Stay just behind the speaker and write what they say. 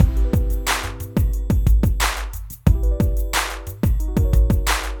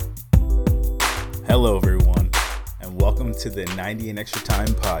welcome to the 90 and Extra Time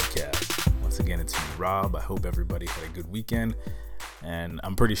podcast. Once again, it's me, Rob. I hope everybody had a good weekend, and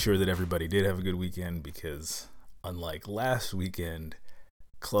I'm pretty sure that everybody did have a good weekend because unlike last weekend,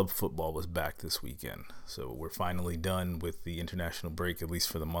 club football was back this weekend. So we're finally done with the international break, at least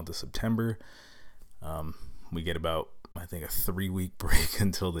for the month of September. We get about, I think, a 3-week break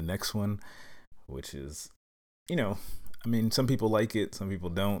until the next one, which is, some people like it, some people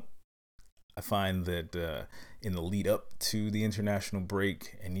don't. I find that in the lead up to the international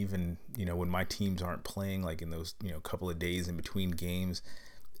break, and even, when my teams aren't playing, like in those, couple of days in between games,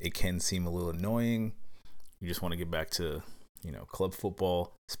 it can seem a little annoying. You just want to get back to, club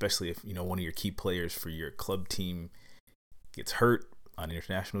football, especially if, one of your key players for your club team gets hurt on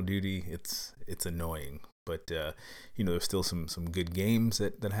international duty. It's annoying. But, there's still some good games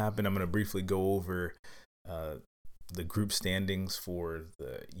that happen. I'm going to briefly go over the group standings for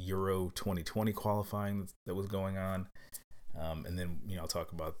the Euro 2020 qualifying that was going on. And then, I'll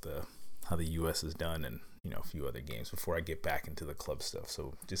talk about how the U.S. is done and, a few other games before I get back into the club stuff.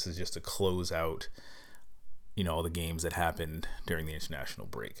 So this is just to close out, all the games that happened during the international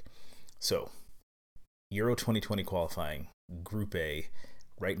break. So Euro 2020 qualifying, Group A.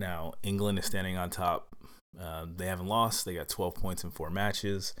 Right now, England is standing on top. They haven't lost. They got 12 points in 4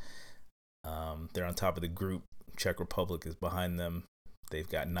 matches. They're on top of the group. Czech Republic is behind them. They've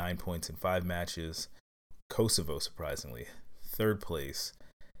got 9 points in 5 matches. Kosovo, surprisingly, third place,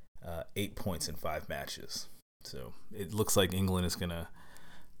 8 points in 5 matches. So it looks like England is going to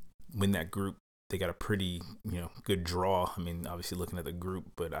win that group. They got a pretty, good draw. I mean, obviously looking at the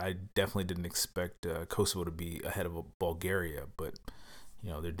group, but I definitely didn't expect Kosovo to be ahead of Bulgaria, but,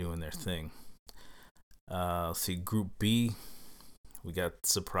 they're doing their thing. Let's see, Group B, we got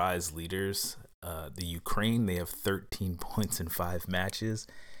surprise leaders. The Ukraine, they have 13 points in 5 matches.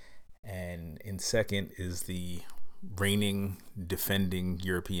 And in second is the reigning, defending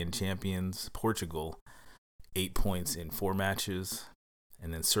European champions, Portugal, 8 points in 4 matches.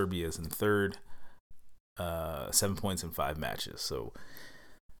 And then Serbia is in third, 7 points in 5 matches. So,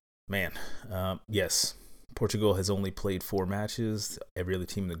 yes, Portugal has only played 4 matches. Every other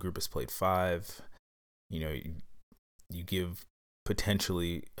team in the group has played 5. You give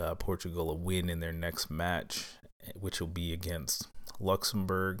potentially Portugal a win in their next match, which will be against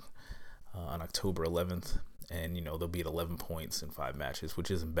Luxembourg on October 11th. And, they'll be at 11 points in 5 matches,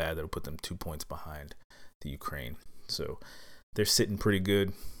 which isn't bad. That'll put them 2 points behind the Ukraine. So they're sitting pretty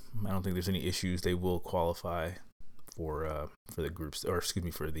good. I don't think there's any issues. They will qualify for the groups,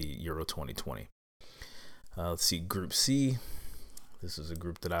 for the Euro 2020. Let's see, Group C. This is a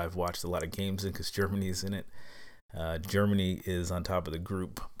group that I've watched a lot of games in because Germany is in it. Germany is on top of the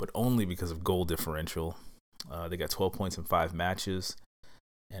group, but only because of goal differential. They got 12 points in 5 matches,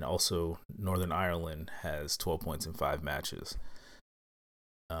 and also Northern Ireland has 12 points in 5 matches.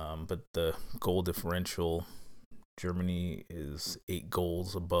 But the goal differential, Germany is 8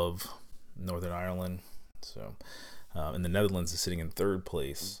 goals above Northern Ireland. So, and the Netherlands is sitting in third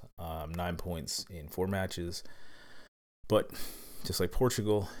place, 9 points in 4 matches. But just like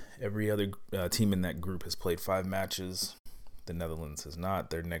Portugal, every other team in that group has played 5 matches. The Netherlands has not.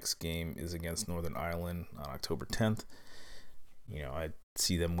 Their next game is against Northern Ireland on October 10th. I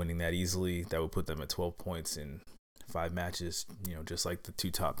see them winning that easily. That would put them at 12 points in 5 matches, just like the 2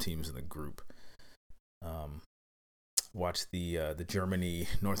 top teams in the group. Watch the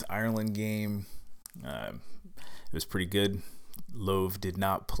Germany-North Ireland game. It was pretty good. Löw did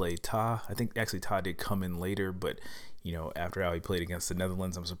not play Ta. I think actually Ta did come in later, but after how he played against the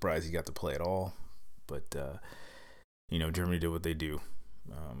Netherlands, I'm surprised he got to play at all. But Germany did what they do.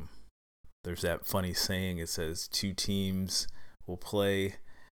 There's that funny saying. It says 2 teams will play.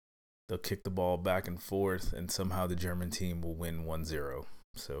 They'll kick the ball back and forth, and somehow the German team will win 1-0.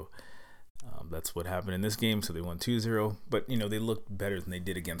 So that's what happened in this game. So they won 2-0, but they looked better than they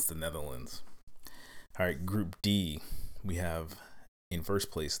did against the Netherlands. All right, Group D, we have in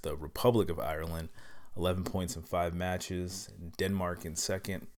first place the Republic of Ireland, 11 points in 5 matches. Denmark in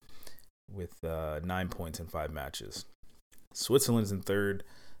second with 9 points in 5 matches. Switzerland's in third.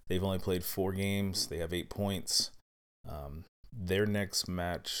 They've only played 4 games. They have 8 points. Their next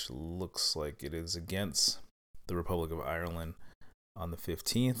match looks like it is against the Republic of Ireland on the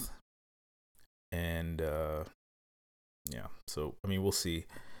 15th. And, so, we'll see.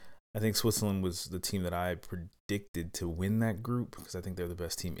 I think Switzerland was the team that I predicted to win that group because I think they're the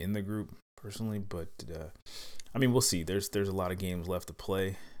best team in the group personally. But, we'll see. There's a lot of games left to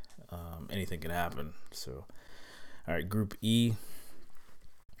play. Anything can happen. So, all right, Group E,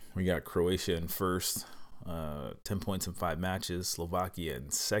 we got Croatia in first, 10 points in 5 matches. Slovakia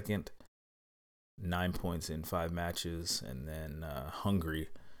in second, 9 points in 5 matches, and then Hungary,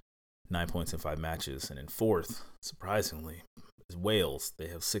 9 points in 5 matches, and in fourth, surprisingly, is Wales. They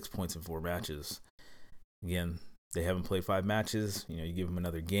have 6 points in 4 matches. Again, they haven't played 5 matches. You give them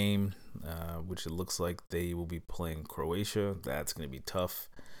another game, which it looks like they will be playing Croatia. That's going to be tough.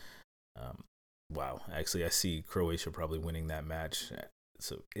 Wow, actually, I see Croatia probably winning that match.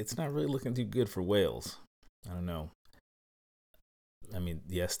 So it's not really looking too good for Wales. I don't know. I mean,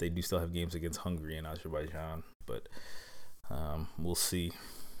 yes, they do still have games against Hungary and Azerbaijan, but we'll see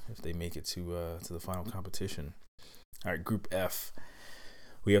if they make it to the final competition. All right, Group F,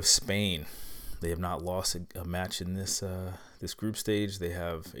 we have Spain. They have not lost a match in this group stage. They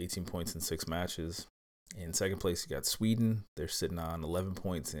have 18 points in 6 matches. In second place, you got Sweden. They're sitting on 11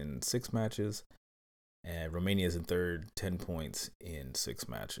 points in 6 matches. And Romania is in third, 10 points in 6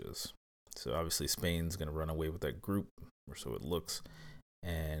 matches. So obviously Spain's going to run away with that group, or so it looks.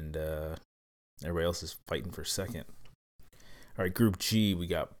 And everybody else is fighting for second. All right, Group G, we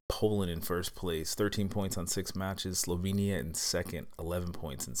got Poland in first place, 13 points on 6 matches. Slovenia in second, 11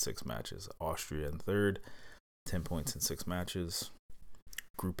 points in 6 matches. Austria in third, 10 points in 6 matches.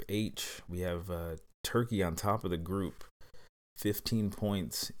 Group H, we have Turkey on top of the group, 15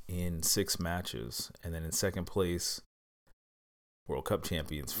 points in 6 matches. And then in second place, World Cup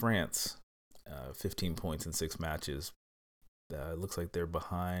champions France, 15 points in 6 matches. It looks like they're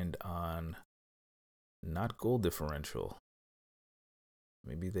behind on not goal differential.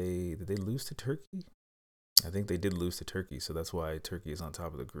 Maybe did they lose to Turkey? I think they did lose to Turkey, so that's why Turkey is on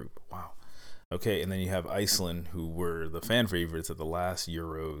top of the group. Wow. Okay, and then you have Iceland, who were the fan favorites at the last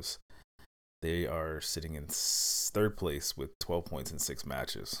Euros. They are sitting in third place with 12 points in 6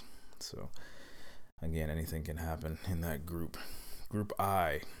 matches. So, again, anything can happen in that group. Group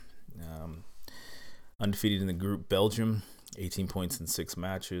I, undefeated in the group, Belgium, 18 points in 6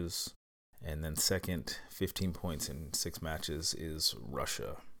 matches. And then second, 15 points in 6 matches, is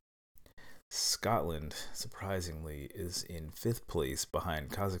Russia. Scotland, surprisingly, is in 5th place behind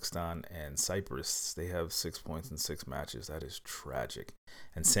Kazakhstan and Cyprus. They have 6 points in 6 matches. That is tragic.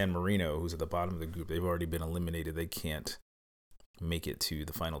 And San Marino, who's at the bottom of the group, they've already been eliminated. They can't make it to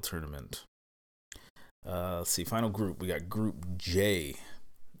the final tournament. Let's see, final group. We got Group J.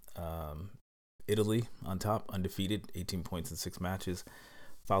 Italy on top, undefeated, 18 points in 6 matches.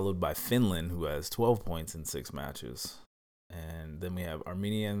 Followed by Finland, who has 12 points in 6 matches. And then we have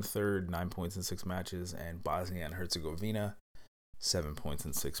Armenia in third, 9 points in 6 matches. And Bosnia and Herzegovina, 7 points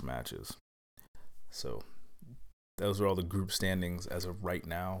in 6 matches. So those are all the group standings as of right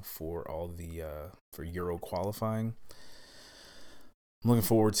now for all the for Euro qualifying. I'm looking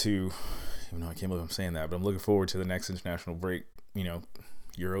forward to, even though I can't believe I'm saying that, but I'm looking forward to the next international break.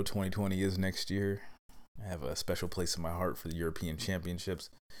 Euro 2020 is next year. I have a special place in my heart for the European Championships.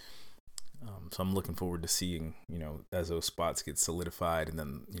 So I'm looking forward to seeing, as those spots get solidified, and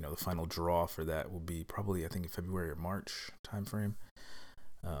then, the final draw for that will be probably, I think, in February or March timeframe.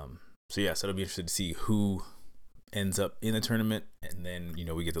 So it'll be interesting to see who ends up in the tournament, and then,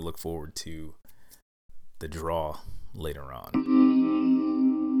 we get to look forward to the draw later on.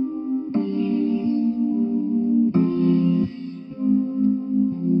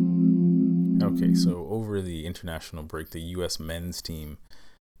 Okay, so over the international break, the U.S. men's team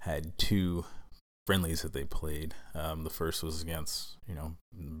had 2 friendlies that they played. The first was against,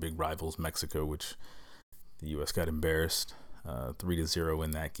 big rivals Mexico, which the U.S. got embarrassed 3-0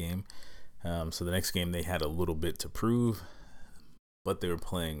 in that game. So the next game they had a little bit to prove, but they were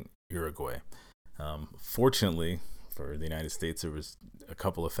playing Uruguay. Fortunately for the United States, there was a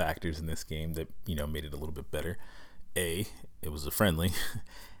couple of factors in this game that, made it a little bit better. A, it was a friendly.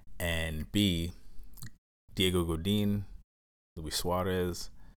 And B, Diego Godin, Luis Suarez,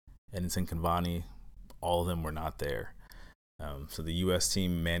 Edinson Cavani, all of them were not there. So the U.S.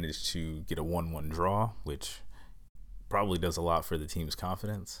 team managed to get a 1-1 draw, which probably does a lot for the team's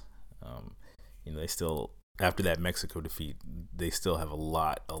confidence. They still, after that Mexico defeat, they still have a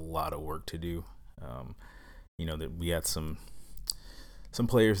lot of work to do. That we had some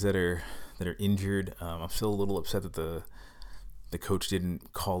players that are injured. I'm still a little upset that the coach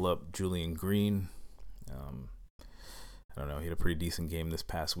didn't call up Julian Green. I don't know. He had a pretty decent game this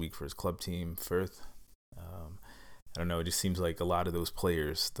past week for his club team, Firth. I don't know. It just seems like a lot of those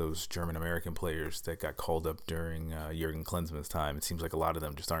players, those German-American players that got called up during Jurgen Klinsmann's time, it seems like a lot of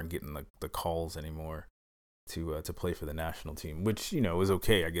them just aren't getting the calls anymore to play for the national team, which, is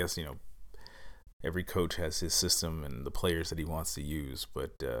okay. I guess, every coach has his system and the players that he wants to use.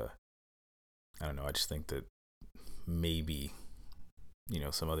 But I don't know. I just think that maybe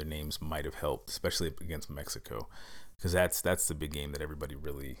some other names might have helped, especially against Mexico, because that's the big game that everybody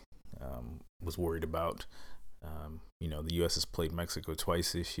really was worried about. The U.S. has played Mexico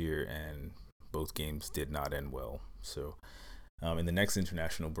twice this year, and both games did not end well. So in the next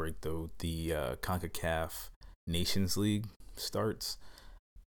international break, though, the CONCACAF Nations League starts.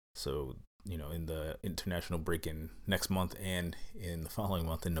 So, in the international break in next month and in the following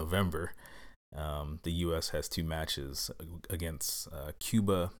month in November, the U.S. has two matches against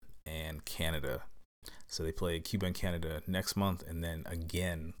Cuba and Canada. So they play Cuba and Canada next month, and then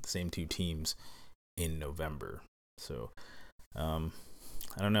again, the same two teams in November. So, I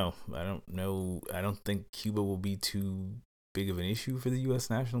don't know. I don't think Cuba will be too big of an issue for the U.S.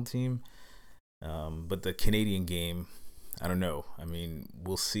 national team. But the Canadian game, I don't know. I mean,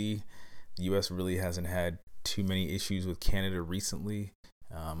 we'll see. The U.S. really hasn't had too many issues with Canada recently.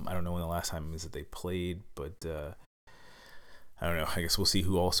 I don't know when the last time is that they played, but I don't know. I guess we'll see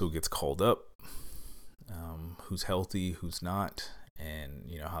who also gets called up, who's healthy, who's not,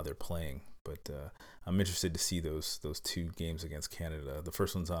 and how they're playing. But I'm interested to see those two games against Canada. The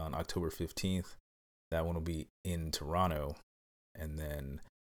first one's on October 15th. That one will be in Toronto, and then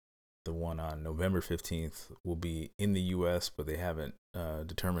the one on November 15th will be in the U.S., but they haven't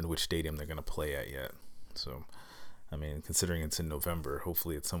determined which stadium they're going to play at yet. So, I mean, considering it's in November,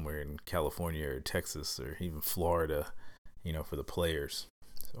 hopefully it's somewhere in California or Texas or even Florida, for the players.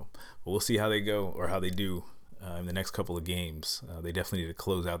 So, but we'll see how they go or how they do in the next couple of games. They definitely need to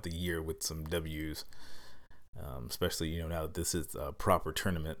close out the year with some W's, especially, now that this is a proper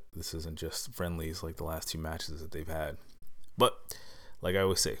tournament. This isn't just friendlies like the last two matches that they've had. But like I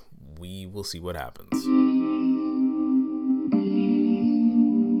always say, we will see what happens.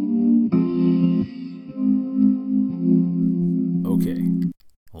 Okay,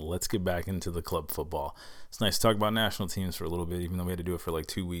 well, let's get back into the club football. It's nice to talk about national teams for a little bit, even though we had to do it for like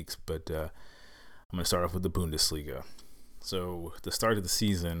 2 weeks. But I'm going to start off with the Bundesliga. So, at the start of the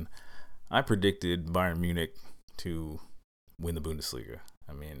season, I predicted Bayern Munich to win the Bundesliga.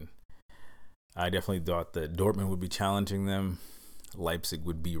 I mean, I definitely thought that Dortmund would be challenging them. Leipzig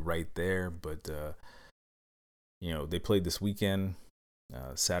would be right there, but they played this weekend,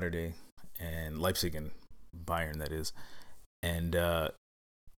 Saturday, and Leipzig and Bayern, that is. And I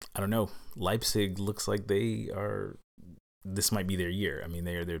don't know, Leipzig looks like this might be their year. I mean,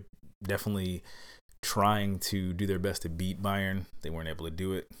 they're definitely trying to do their best to beat Bayern. They weren't able to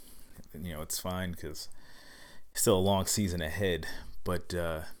do it. It's fine because it's still a long season ahead, but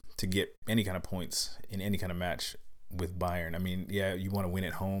to get any kind of points in any kind of match with Bayern, I mean, yeah, you want to win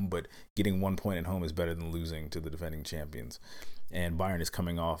at home, but getting 1 point at home is better than losing to the defending champions. And Bayern is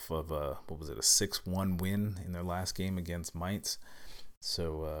coming off of a 6-1 win in their last game against Mainz.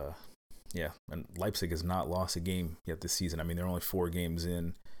 So, and Leipzig has not lost a game yet this season. I mean, they're only 4 games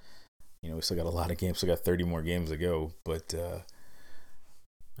in. We still got a lot of games. Still got 30 more games to go. But,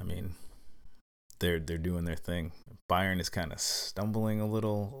 I mean, they're doing their thing. Bayern is kind of stumbling a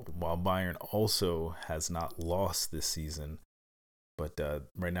little, while Bayern also has not lost this season. But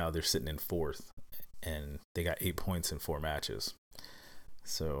right now they're sitting in 4th, and they got 8 points in 4 matches.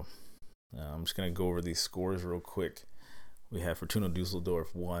 So I'm just going to go over these scores real quick. We have Fortuna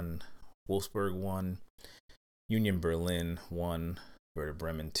Dusseldorf 1, Wolfsburg 1, Union Berlin 1, Werder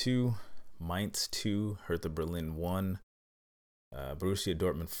Bremen 2, Mainz 2, Hertha Berlin 1, Borussia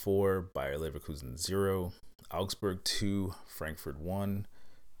Dortmund 4, Bayer Leverkusen 0, Augsburg 2, Frankfurt 1,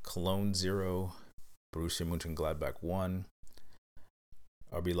 Cologne 0, Borussia Mönchengladbach 1,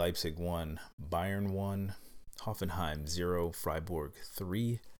 RB Leipzig 1, Bayern 1, Hoffenheim 0, Freiburg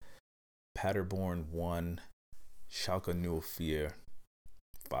 3, Paderborn 1, Schalke 04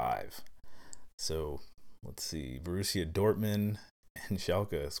 5. So let's see, Borussia Dortmund and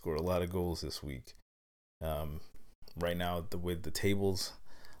Schalke scored a lot of goals this week. Right now, the way the table's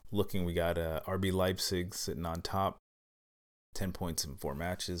looking, we got RB Leipzig sitting on top, 10 points in 4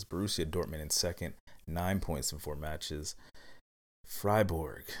 matches. Borussia Dortmund in second, 9 points in 4 matches.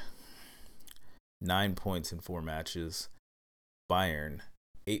 Freiburg, 9 points in 4 matches. Bayern,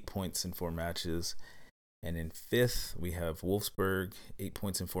 8 points in 4 matches. And in 5th, we have Wolfsburg, 8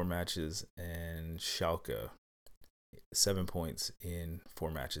 points in 4 matches. And Schalke, 7 points in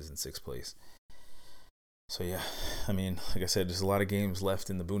 4 matches in 6th place. So, yeah, I mean, like I said, there's a lot of games left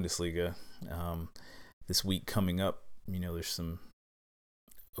in the Bundesliga. This week coming up, there's some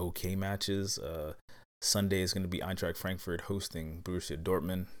okay matches. Sunday is going to be Eintracht Frankfurt hosting Borussia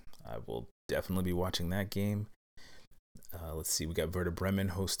Dortmund. I will definitely be watching that game. Let's see, we got Werder Bremen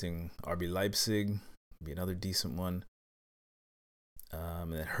hosting RB Leipzig. Be another decent one.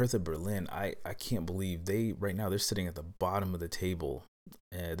 And then Hertha Berlin, I can't believe right now they're sitting at the bottom of the table.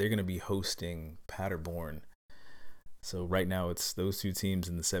 They're going to be hosting Paderborn. So right now it's those two teams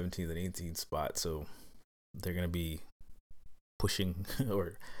in the 17th and 18th spot. So they're going to be pushing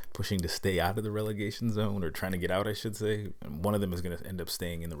to stay out of the relegation zone, or trying to get out, I should say. And one of them is going to end up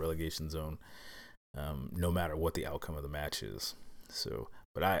staying in the relegation zone, no matter what the outcome of the match is. So,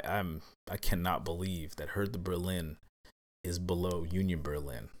 but I cannot believe that Hertha Berlin is below Union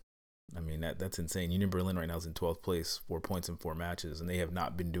Berlin. I mean, that's insane. Union Berlin right now is in 12th place, 4 points in 4 matches, and they have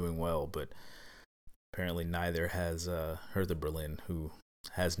not been doing well. But apparently neither has Hertha Berlin, who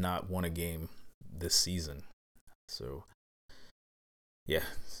has not won a game this season. So, yeah,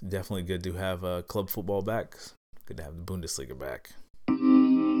 it's definitely good to have club football back. Good to have the Bundesliga back.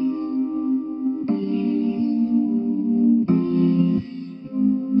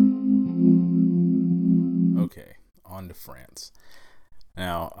 Okay, on to France.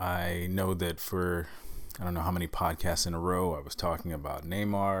 Now, I know that for I don't know how many podcasts in a row I was talking about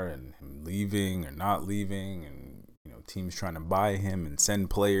Neymar and him leaving or not leaving, and teams trying to buy him and send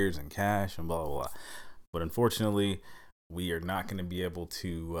players and cash and blah blah blah. But unfortunately, we are not going to be able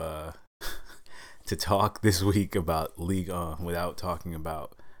to to talk this week about Ligue 1 without talking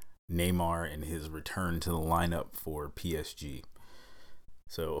about Neymar and his return to the lineup for PSG.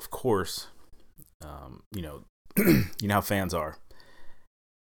 So of course, you know how fans are.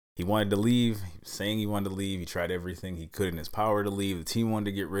 He wanted to leave. He was saying he wanted to leave. He tried everything he could in his power to leave. The team wanted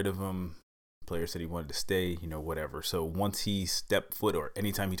to get rid of him. The player said he wanted to stay, whatever. So once he stepped foot, or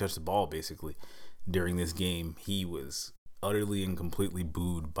anytime he touched the ball, basically, during this game, he was utterly and completely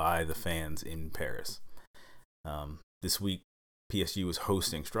booed by the fans in Paris. This week, PSG was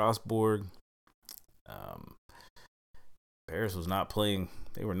hosting Strasbourg. Paris was not playing.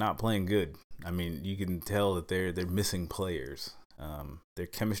 They were not playing good. I mean, you can tell that they're missing players. Their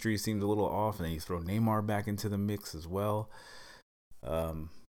chemistry seemed a little off, and then you throw Neymar back into the mix as well. And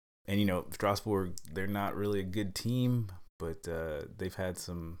Strasbourg, they're not really a good team, but they've had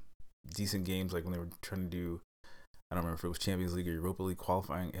some decent games, like when they were trying to do, I don't remember if it was Champions League or Europa League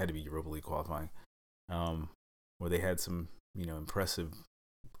qualifying. It had to be Europa League qualifying, where they had some, impressive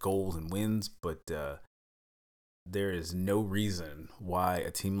goals and wins, but there is no reason why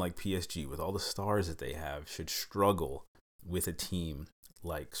a team like PSG, with all the stars that they have, should struggle with a team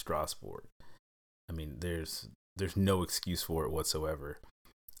like Strasbourg. I mean, there's no excuse for it whatsoever.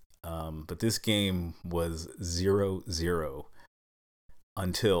 But this game was 0-0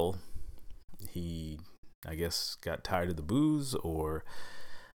 until he, I guess, got tired of the booze, or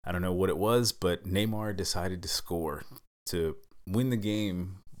I don't know what it was, but Neymar decided to score to win the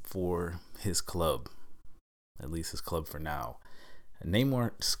game for his club, at least his club for now. And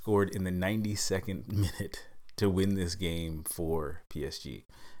Neymar scored in the 92nd minute to win this game for PSG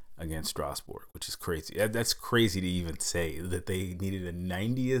against Strasbourg, which is crazy. That's crazy to even say that they needed a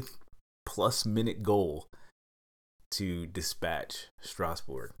 90th plus minute goal to dispatch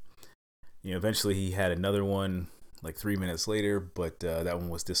Strasbourg. Eventually he had another one like 3 minutes later, but that one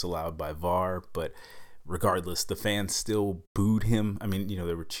was disallowed by VAR. But regardless, the fans still booed him. I mean,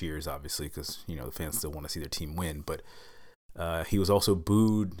 there were cheers, obviously, because, the fans still want to see their team win. But he was also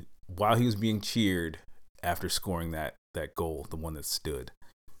booed while he was being cheered after scoring that goal, the one that stood.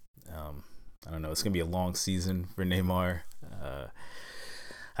 I don't know. It's going to be a long season for Neymar.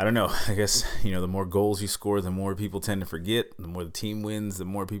 I don't know. I guess, the more goals you score, the more people tend to forget. The more the team wins, the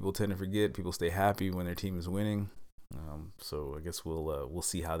more people tend to forget. People stay happy when their team is winning. So I guess we'll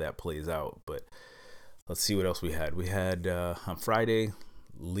see how that plays out. But let's see what else we had. We had on Friday,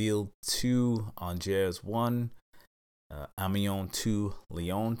 Lille 2, Angers 1, Amiens 2,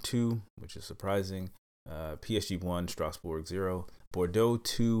 Lyon 2, which is surprising. PSG 1, Strasbourg 0, Bordeaux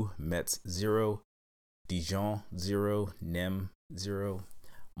 2, Metz 0, Dijon 0, Nîmes 0,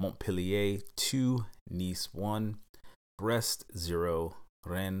 Montpellier 2, Nice 1, Brest 0,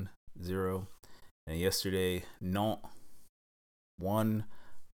 Rennes 0, and yesterday Nantes 1,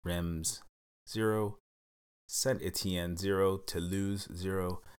 Reims 0, Saint-Etienne 0, Toulouse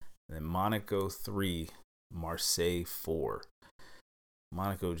 0, and then Monaco 3, Marseille 4.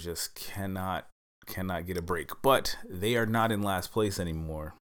 Monaco just cannot get a break, but they are not in last place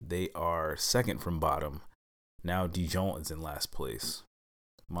anymore. They are second from bottom. Now Dijon is in last place.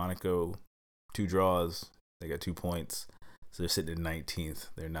 Monaco, 2 draws. They got 2 points. So they're sitting in 19th.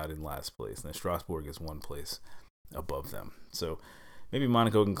 They're not in last place. And then Strasbourg is 1 place above them. So maybe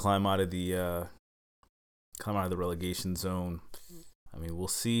Monaco can climb out of the relegation zone. I mean, we'll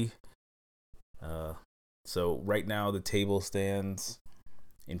see. So right now the table stands.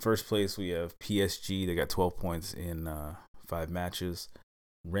 In first place, we have PSG. They got 12 points in 5 matches.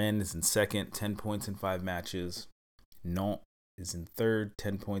 Rennes is in second, 10 points in 5 matches. Nantes is in third,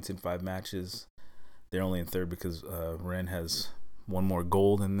 10 points in 5 matches. They're only in third because Rennes has one more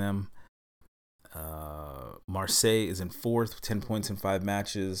goal than them. Marseille is in fourth, 10 points in 5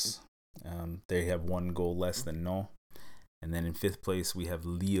 matches. They have one goal less than Nantes. And then in fifth place, we have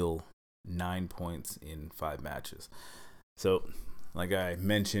Lille, 9 points in 5 matches. So, like I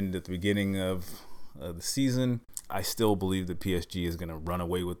mentioned at the beginning of the season, I still believe that PSG is going to run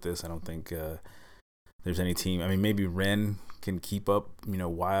away with this. I don't think there's any team. I mean, maybe Rennes can keep up,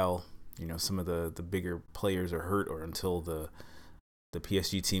 while, some of the bigger players are hurt, or until the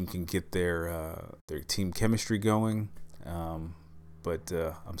PSG team can get their team chemistry going. But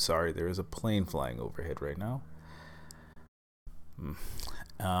I'm sorry, there is a plane flying overhead right now.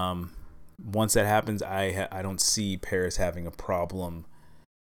 Once that happens, I don't see Paris having a problem,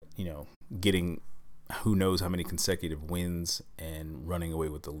 getting who knows how many consecutive wins and running away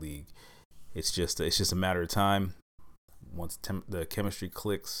with the league. It's just a matter of time. Once the chemistry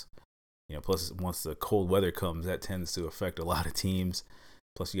clicks, plus once the cold weather comes, that tends to affect a lot of teams.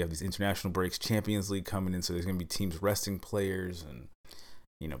 Plus you have these international breaks, Champions League coming in, so there's going to be teams resting players and,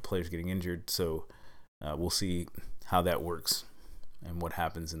 players getting injured. So we'll see how that works and what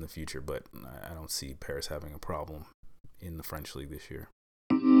happens in the future. But I don't see Paris having a problem in the French league this year.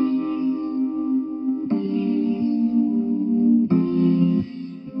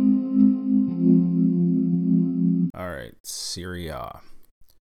 All right, Serie A.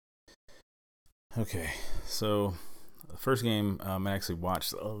 Okay, so the first game I actually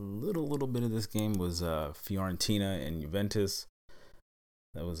watched a little bit of this game was Fiorentina and Juventus.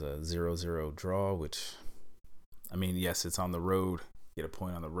 That was a 0-0 draw, which, I mean, yes, it's on the road. Get a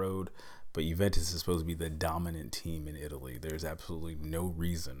point on the road, but Juventus is supposed to be the dominant team in Italy. There's absolutely no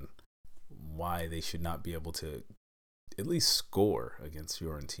reason why they should not be able to at least score against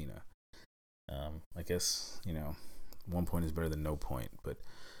Fiorentina. I guess, 1 point is better than no point, but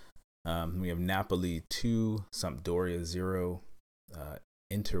we have Napoli 2, Sampdoria 0,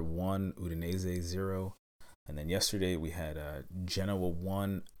 Inter 1, Udinese 0. And then yesterday we had Genoa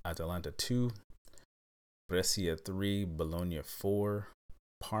 1, Atalanta 2, Brescia 3, Bologna 4,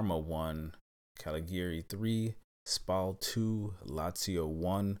 Parma 1, Cagliari 3, Spal 2, Lazio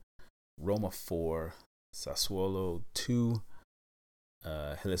 1, Roma 4, Sassuolo 2,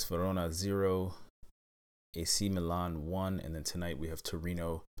 Hellas Verona 0, AC Milan 1, and then tonight we have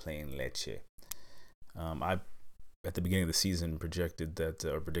Torino playing Lecce. I, at the beginning of the season, predicted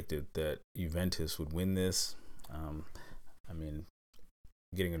that Juventus would win this. I mean,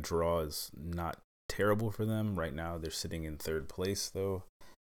 getting a draw is not terrible for them. Right now, they're sitting in third place, though.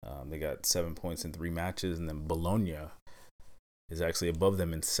 They got 7 points in 3 matches, and then Bologna is actually above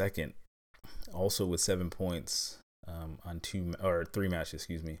them in second, also with 7 points on 3 matches,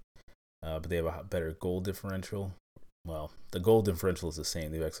 excuse me. But they have a better goal differential. Well, the goal differential is the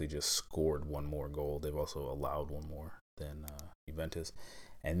same. They've actually just scored one more goal. They've also allowed one more than Juventus.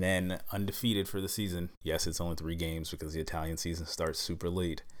 And then undefeated for the season. Yes, it's only 3 games because the Italian season starts super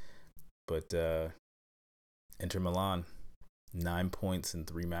late. But Inter Milan, 9 points in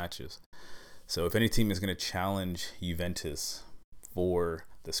 3 matches. So if any team is going to challenge Juventus for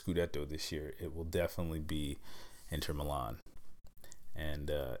the Scudetto this year, it will definitely be Inter Milan.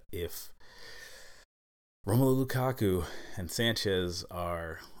 And if Romelu Lukaku and Sanchez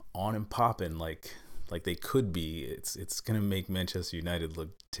are on and popping like they could be, it's going to make Manchester United look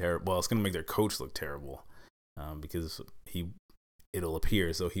terrible. Well, it's going to make their coach look terrible because it'll appear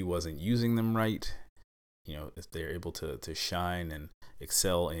as though he wasn't using them right. If they're able to shine and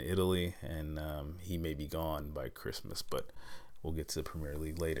excel in Italy, and he may be gone by Christmas, but we'll get to the Premier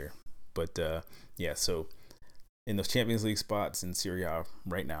League later. But so in those Champions League spots in Serie A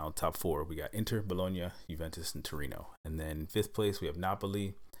right now, top 4, we got Inter, Bologna, Juventus, and Torino. And then 5th place, we have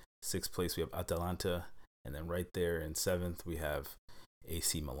Napoli. 6th place, we have Atalanta. And then right there in 7th, we have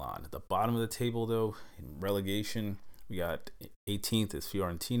AC Milan. At the bottom of the table, though, in relegation, we got 18th is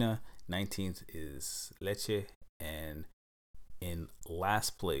Fiorentina, 19th is Lecce, and in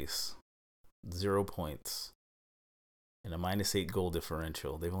last place, 0 points and a -8 goal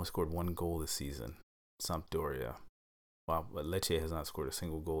differential. They've only scored 1 goal this season. Sampdoria. Wow, but Lecce has not scored a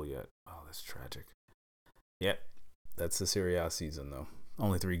single goal yet. Oh, that's tragic. Yep, that's the Serie A season, though.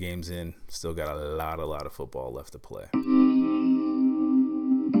 Only 3 games in. Still got a lot of football left to play.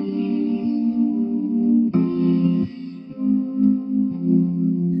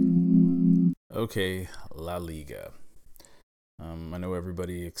 Okay, La Liga. I know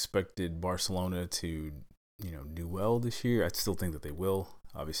everybody expected Barcelona to, do well this year. I still think that they will.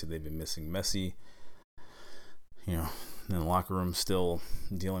 Obviously, they've been missing Messi. In the locker room still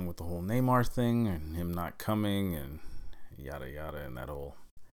dealing with the whole Neymar thing and him not coming and yada yada and that whole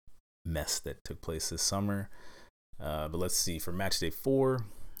mess that took place this summer. But let's see, for match day 4,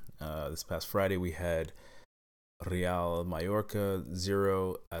 this past Friday, we had Real Mallorca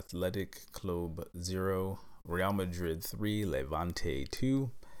 0, Athletic Club 0, Real Madrid 3, Levante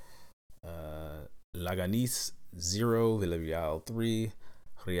 2, Leganés 0, Villarreal 3,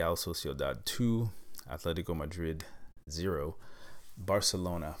 Real Sociedad 2, Atletico Madrid 0,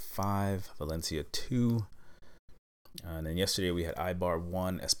 Barcelona 5, Valencia 2. And then yesterday we had Eibar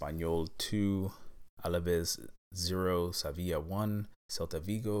 1, Espanyol 2, Alaves 0, Sevilla 1, Celta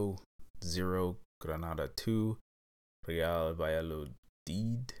Vigo 0, Granada 2, Real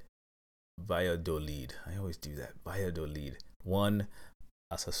Valladolid. I always do that. Valladolid 1,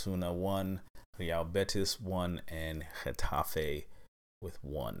 Osasuna 1, Real Betis 1, and Getafe with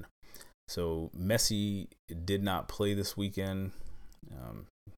 1. So Messi did not play this weekend,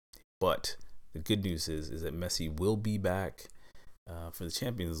 but the good news is that Messi will be back for the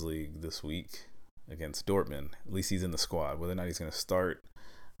Champions League this week against Dortmund. At least he's in the squad. Whether or not he's going to start,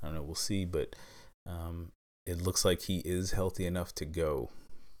 I don't know. We'll see. But it looks like he is healthy enough to go.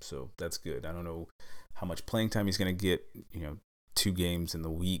 So that's good. I don't know how much playing time he's going to get. 2 games in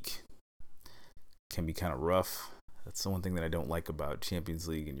the week can be kind of rough. That's the one thing that I don't like about Champions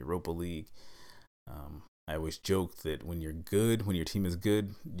League and Europa League. I always joke that when you're good, when your team is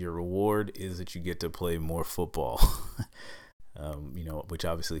good, your reward is that you get to play more football, which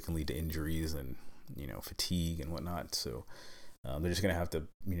obviously can lead to injuries and, fatigue and whatnot. So they're just going to have to,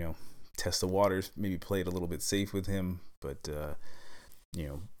 test the waters, maybe play it a little bit safe with him. But,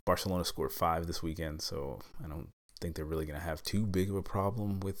 Barcelona scored 5 this weekend, so I don't think they're really going to have too big of a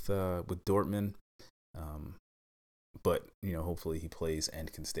problem with Dortmund. But, hopefully he plays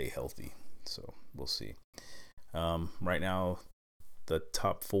and can stay healthy. So we'll see. Right now, the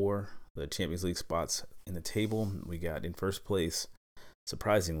top 4, the Champions League spots in the table, we got in first place,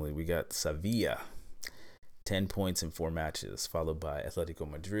 surprisingly, we got Sevilla, 10 points in 4 matches, followed by Atletico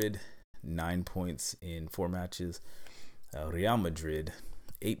Madrid, 9 points in 4 matches, Real Madrid,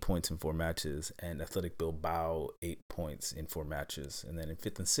 8 points in 4 matches, and Athletic Bilbao, 8 points in 4 matches. And then in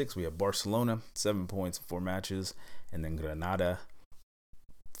 5th and 6th, we have Barcelona, 7 points in 4 matches, and then Granada,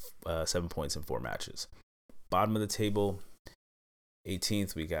 7 points in 4 matches. Bottom of the table,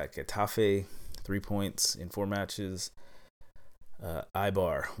 18th, we got Getafe, 3 points in 4 matches.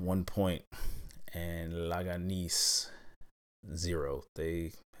 Eibar, 1 point. And Leganés, 0.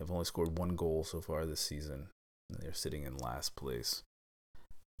 They have only scored 1 goal so far this season. They're sitting in last place.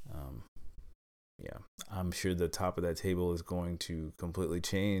 I'm sure the top of that table is going to completely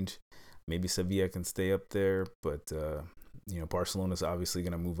change. Maybe Sevilla can stay up there, but Barcelona's obviously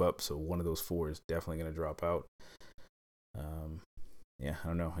going to move up, so one of those 4 is definitely going to drop out. I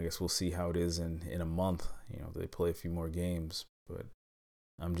don't know. I guess we'll see how it is in a month. They play a few more games, but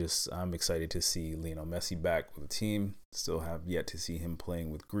I'm excited to see Lionel Messi back with the team. Still have yet to see him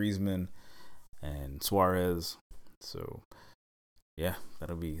playing with Griezmann and Suarez. So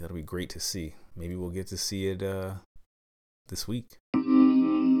that'll be great to see. Maybe we'll get to see it this week.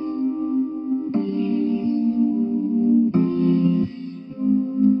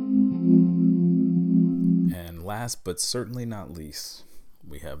 And last but certainly not least,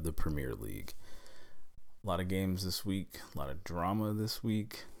 we have the Premier League. A lot of games this week, a lot of drama this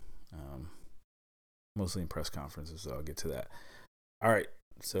week, mostly in press conferences, so I'll get to that. All right,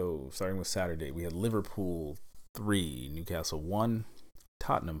 so starting with Saturday, we had Liverpool 3, Newcastle 1,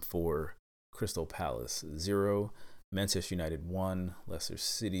 Tottenham 4, Crystal Palace 0, Manchester United 1, Leicester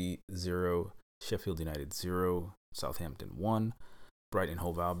City 0, Sheffield United 0, Southampton 1, Brighton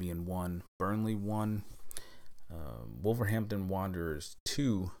Hove Albion 1, Burnley 1, Wolverhampton Wanderers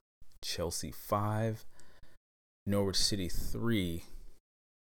 2, Chelsea 5, Norwich City 3,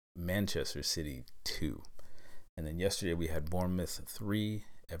 Manchester City 2. And then yesterday we had Bournemouth 3,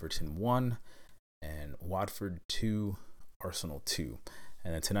 Everton 1, and Watford 2, Arsenal 2.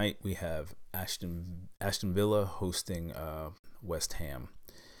 And then tonight we have Aston Villa hosting West Ham.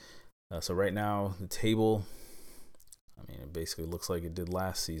 So right now the table, it basically looks like it did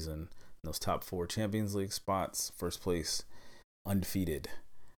last season. Those top 4 Champions League spots, first place undefeated,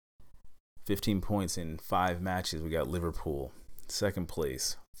 15 points in 5 matches. We got Liverpool. Second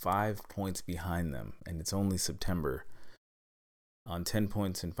place, 5 points behind them, and it's only September. On 10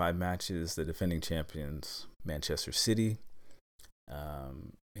 points in 5 matches, the defending champions, Manchester City.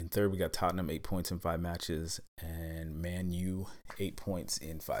 In third, we got Tottenham, 8 points in 5 matches, and Man U, 8 points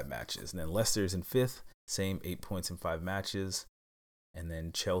in 5 matches. And then Leicester's in 5th, same 8 points in 5 matches. And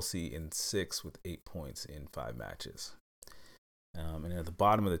then Chelsea in 6th with 8 points in 5 matches. And at the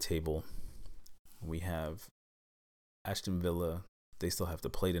bottom of the table, we have Aston Villa They still have to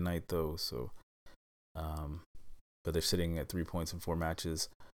play tonight though. So, but they're sitting at 3 points in 4 matches.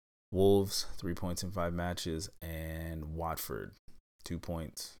 Wolves 3 points in 5 matches, and Watford 2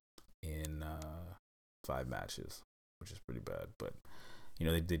 points in 5 matches, which is pretty bad. But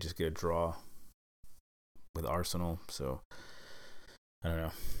they just get a draw with Arsenal, so I don't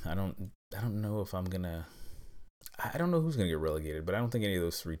know. I don't know if I'm gonna. I don't know who's gonna get relegated, but I don't think any of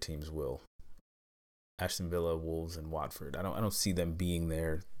those 3 teams will. Aston Villa, Wolves, and Watford. I don't see them being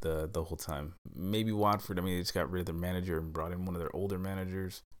there the whole time. Maybe Watford. I mean, they just got rid of their manager and brought in one of their older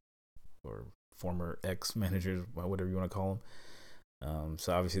managers or former ex-managers, whatever you want to call them.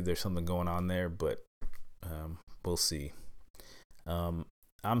 So obviously there's something going on there, but we'll see.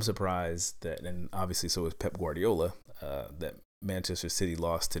 I'm surprised that, and obviously so is Pep Guardiola, that Manchester City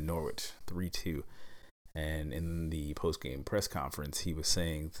lost to Norwich 3-2. And in the post-game press conference, he was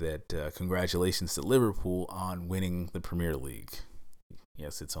saying that congratulations to Liverpool on winning the Premier League.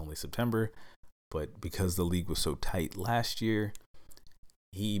 Yes, it's only September, but because the league was so tight last year,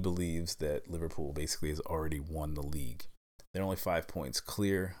 he believes that Liverpool basically has already won the league. They're only 5 points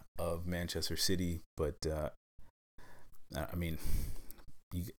clear of Manchester City, but I mean,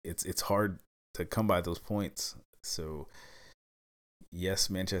 it's hard to come by those points. So yes,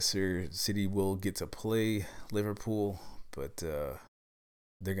 Manchester City will get to play Liverpool, but they're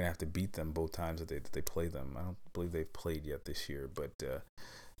gonna have to beat them both times that they play them. I don't believe they've played yet this year, but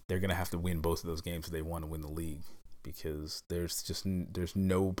they're gonna have to win both of those games if they want to win the league, because there's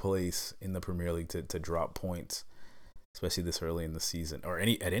no place in the Premier League to drop points, especially this early in the season, or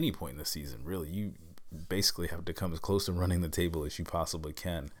at any point in the season. Really, you basically have to come as close to running the table as you possibly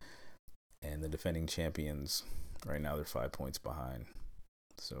can. And the defending champions right now, they're 5 points behind.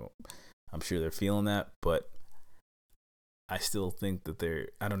 So I'm sure they're feeling that, but I still think that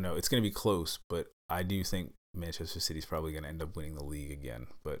I don't know, it's going to be close, but I do think Manchester City's probably going to end up winning the league again,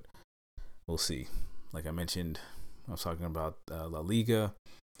 but we'll see. Like I mentioned, I was talking about La Liga.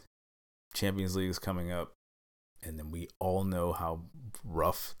 Champions League is coming up, and then we all know how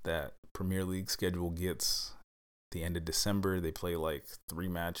rough that Premier League schedule gets. The end of December, they play like 3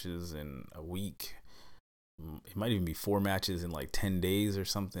 matches in a week. It might even be 4 matches in like 10 days or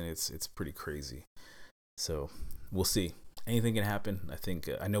something. It's pretty crazy. So we'll see. Anything can happen. I think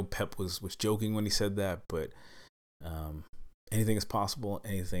I know Pep was joking when he said that, but anything is possible.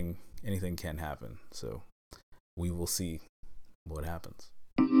 Anything can happen. So we will see what happens.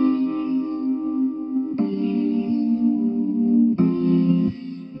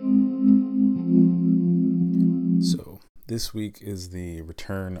 So this week is the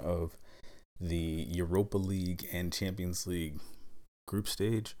return of the Europa League and Champions League group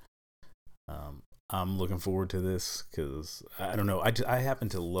stage. I'm looking forward to this because I don't know. I happen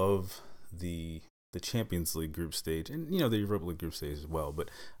to love the Champions League group stage, and the Europa League group stage as well. But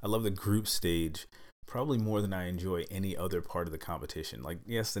I love the group stage probably more than I enjoy any other part of the competition. Like,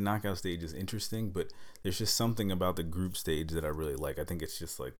 yes, the knockout stage is interesting, but there's just something about the group stage that I really like. I think it's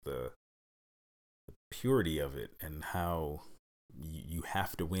just like the purity of it and how you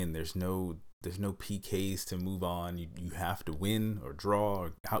have to win. There's no PKs to move on. You have to win or draw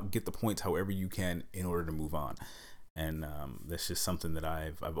or get the points however you can in order to move on. And that's just something that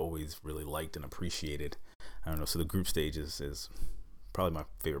I've always really liked and appreciated. I don't know. So the group stage is probably my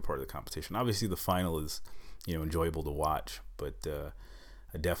favorite part of the competition. Obviously, the final is enjoyable to watch, but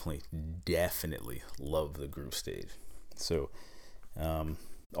I definitely love the group stage. So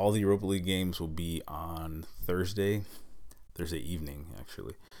all the Europa League games will be on Thursday evening,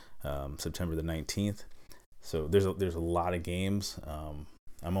 actually, September the 19th. So there's a lot of games.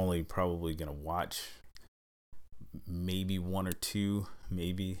 I'm only probably gonna watch maybe 1 or 2,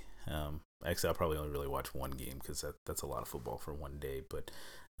 maybe. Actually, I'll probably only really watch 1 game because that's a lot of football for one day. But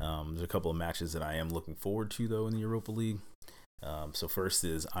there's a couple of matches that I am looking forward to though in the Europa League. So first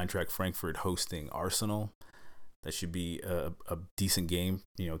is Eintracht Frankfurt hosting Arsenal. That should be a decent game.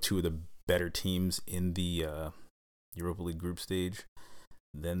 2 of the better teams in the Europa League group stage.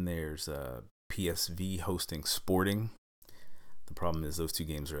 Then there's PSV hosting Sporting. The problem is those 2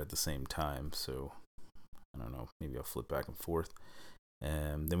 games are at the same time, so I don't know. Maybe I'll flip back and forth.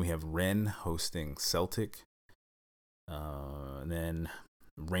 Then we have Rennes hosting Celtic. And then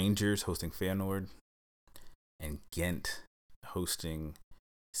Rangers hosting Feyenoord. And Ghent hosting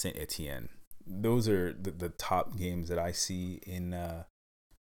Saint Etienne. Those are the top games that I see in the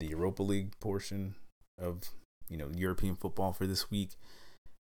Europa League portion of European football for this week.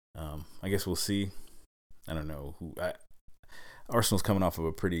 I guess we'll see. I don't know Arsenal's coming off of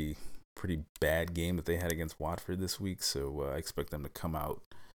a pretty bad game that they had against Watford this week, so I expect them to come out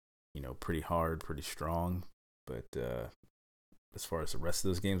pretty hard, pretty strong. But as far as the rest of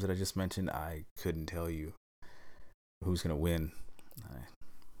those games that I just mentioned, I couldn't tell you who's going to win.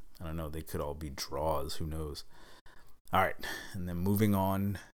 I don't know. They could all be draws. Who knows? All right. And then moving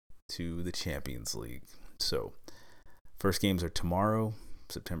on to the Champions League. So first games are tomorrow,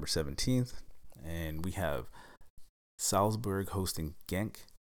 September 17th. And we have Salzburg hosting Genk.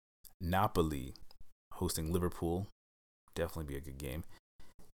 Napoli hosting Liverpool. Definitely be a good game.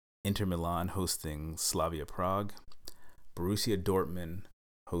 Inter Milan hosting Slavia Prague. Borussia Dortmund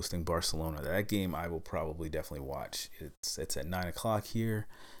hosting Barcelona. That game I will probably definitely watch. It's at 9:00 here.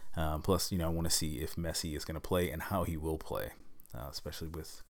 Plus, I want to see if Messi is going to play and how he will play, especially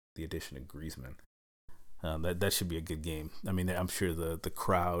with the addition of Griezmann. That should be a good game. I mean, I'm sure the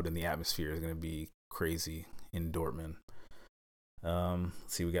crowd and the atmosphere is going to be crazy in Dortmund. Let's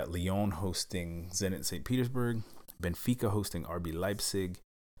see, we got Lyon hosting Zenit St. Petersburg, Benfica hosting RB Leipzig,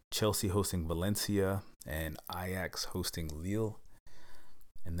 Chelsea hosting Valencia, and Ajax hosting Lille.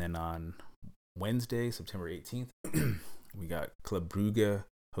 And then on Wednesday, September 18th, we got Club Brugge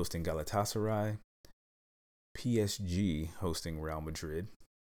hosting Galatasaray, PSG hosting Real Madrid.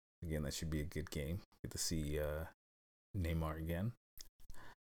 Again, that should be a good game. Get to see Neymar again.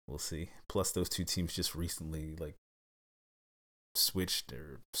 We'll see. Plus, those two teams just recently switched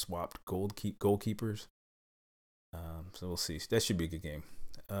or swapped goalkeepers. So we'll see. That should be a good game.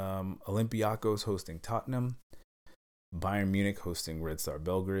 Olympiacos hosting Tottenham, Bayern Munich hosting Red Star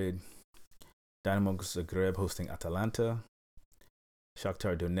Belgrade, Dynamo Zagreb hosting Atalanta,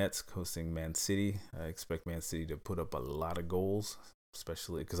 Shakhtar Donetsk hosting Man City. I expect Man City to put up a lot of goals,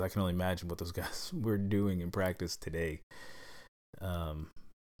 especially because I can only imagine what those guys were doing in practice today.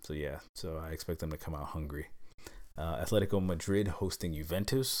 So I expect them to come out hungry. Atletico Madrid hosting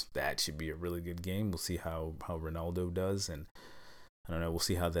Juventus. That should be a really good game. We'll see how Ronaldo does, and I don't know. We'll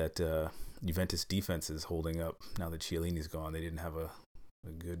see how that Juventus defense is holding up now that Chiellini's gone. They didn't have a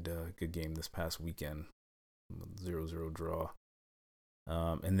good game this past weekend. 0-0 draw.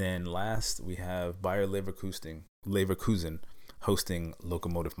 And then last we have Bayer Leverkusen hosting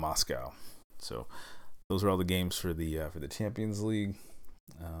Lokomotiv Moscow. So those are all the games for the Champions League.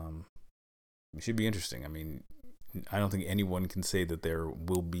 It should be interesting. I mean, I don't think anyone can say that there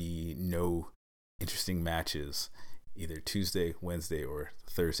will be no interesting matches either Tuesday, Wednesday, or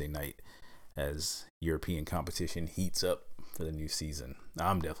Thursday night as European competition heats up for the new season.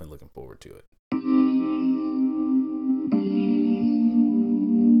 I'm definitely looking forward to it.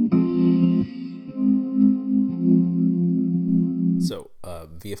 So,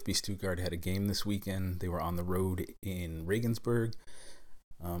 VfB Stuttgart had a game this weekend. They were on the road in Regensburg.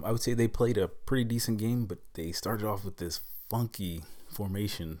 I would say they played a pretty decent game, but they started off with this funky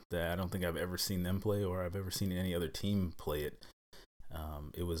formation that I don't think I've ever seen them play or I've ever seen any other team play it.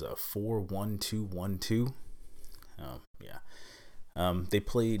 It was a 4-1-2-1-2. They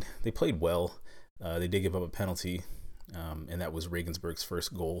played well. They did give up a penalty, and that was Regensburg's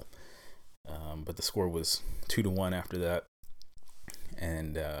first goal. But the score was 2-1 after that.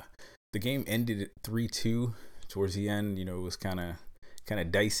 And the game ended at 3-2 towards the end. It was kind of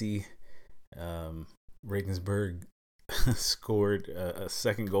dicey. Regensburg scored a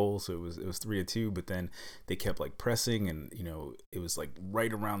second goal, so it was 3-2. But then they kept pressing, and it was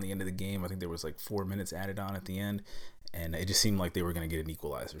right around the end of the game. I think there was 4 minutes added on at the end, and it just seemed like they were going to get an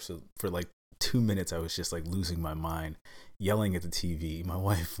equalizer. So for 2 minutes, I was just losing my mind, yelling at the TV. My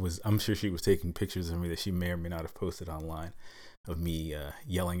wife I'm sure she was taking pictures of me that she may or may not have posted online of me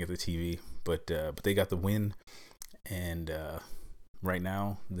yelling at the TV. But they got the win, and right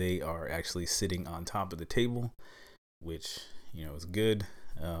now they are actually sitting on top of the table, which is good.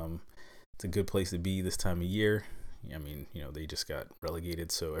 It's a good place to be this time of year. I mean, they just got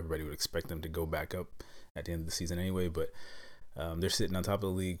relegated, so everybody would expect them to go back up at the end of the season anyway. But they're sitting on top of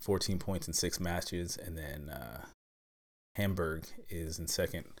the league, 14 points in 6 matches, and then Hamburg is in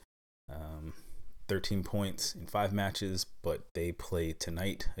second, 13 points in 5 matches, but they play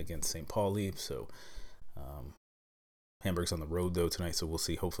tonight against St. Pauli. So Hamburg's on the road though tonight, so we'll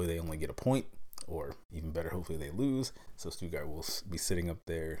see. Hopefully they only get a point, or even better, hopefully they lose. So Stuttgart will be sitting up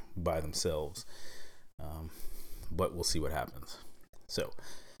there by themselves. But we'll see what happens. So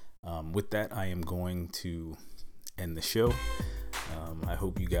with that, I am going to end the show. I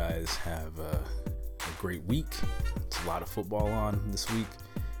hope you guys have a great week. It's a lot of football on this week.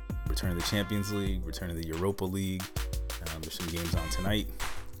 Return of the Champions League, return of the Europa League. There's some games on tonight.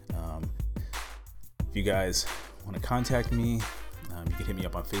 If you guys want to contact me, you can hit me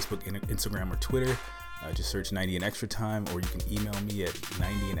up on Facebook, Instagram, or Twitter. Just search 90 and Extra Time, or you can email me at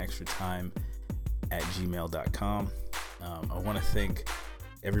 90andextratime@gmail.com. I want to thank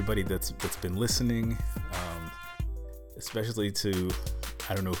everybody that's been listening, especially to,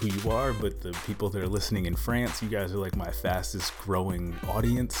 I don't know who you are, but the people that are listening in France. You guys are like my fastest growing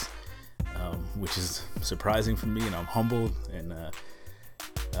audience, which is surprising for me, and I'm humbled, and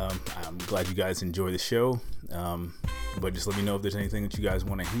I'm glad you guys enjoy the show. But just let me know if there's anything that you guys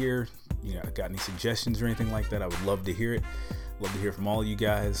want to hear. You know, got any suggestions or anything like that? I would love to hear it. Love to hear from all of you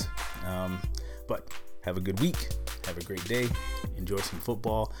guys. But have a good week. Have a great day. Enjoy some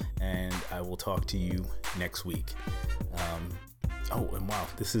football, and I will talk to you next week. Oh, and wow,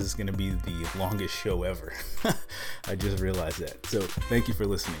 this is going to be the longest show ever. I just realized that. So thank you for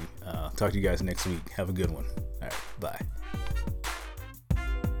listening. Talk to you guys next week. Have a good one. All right, bye.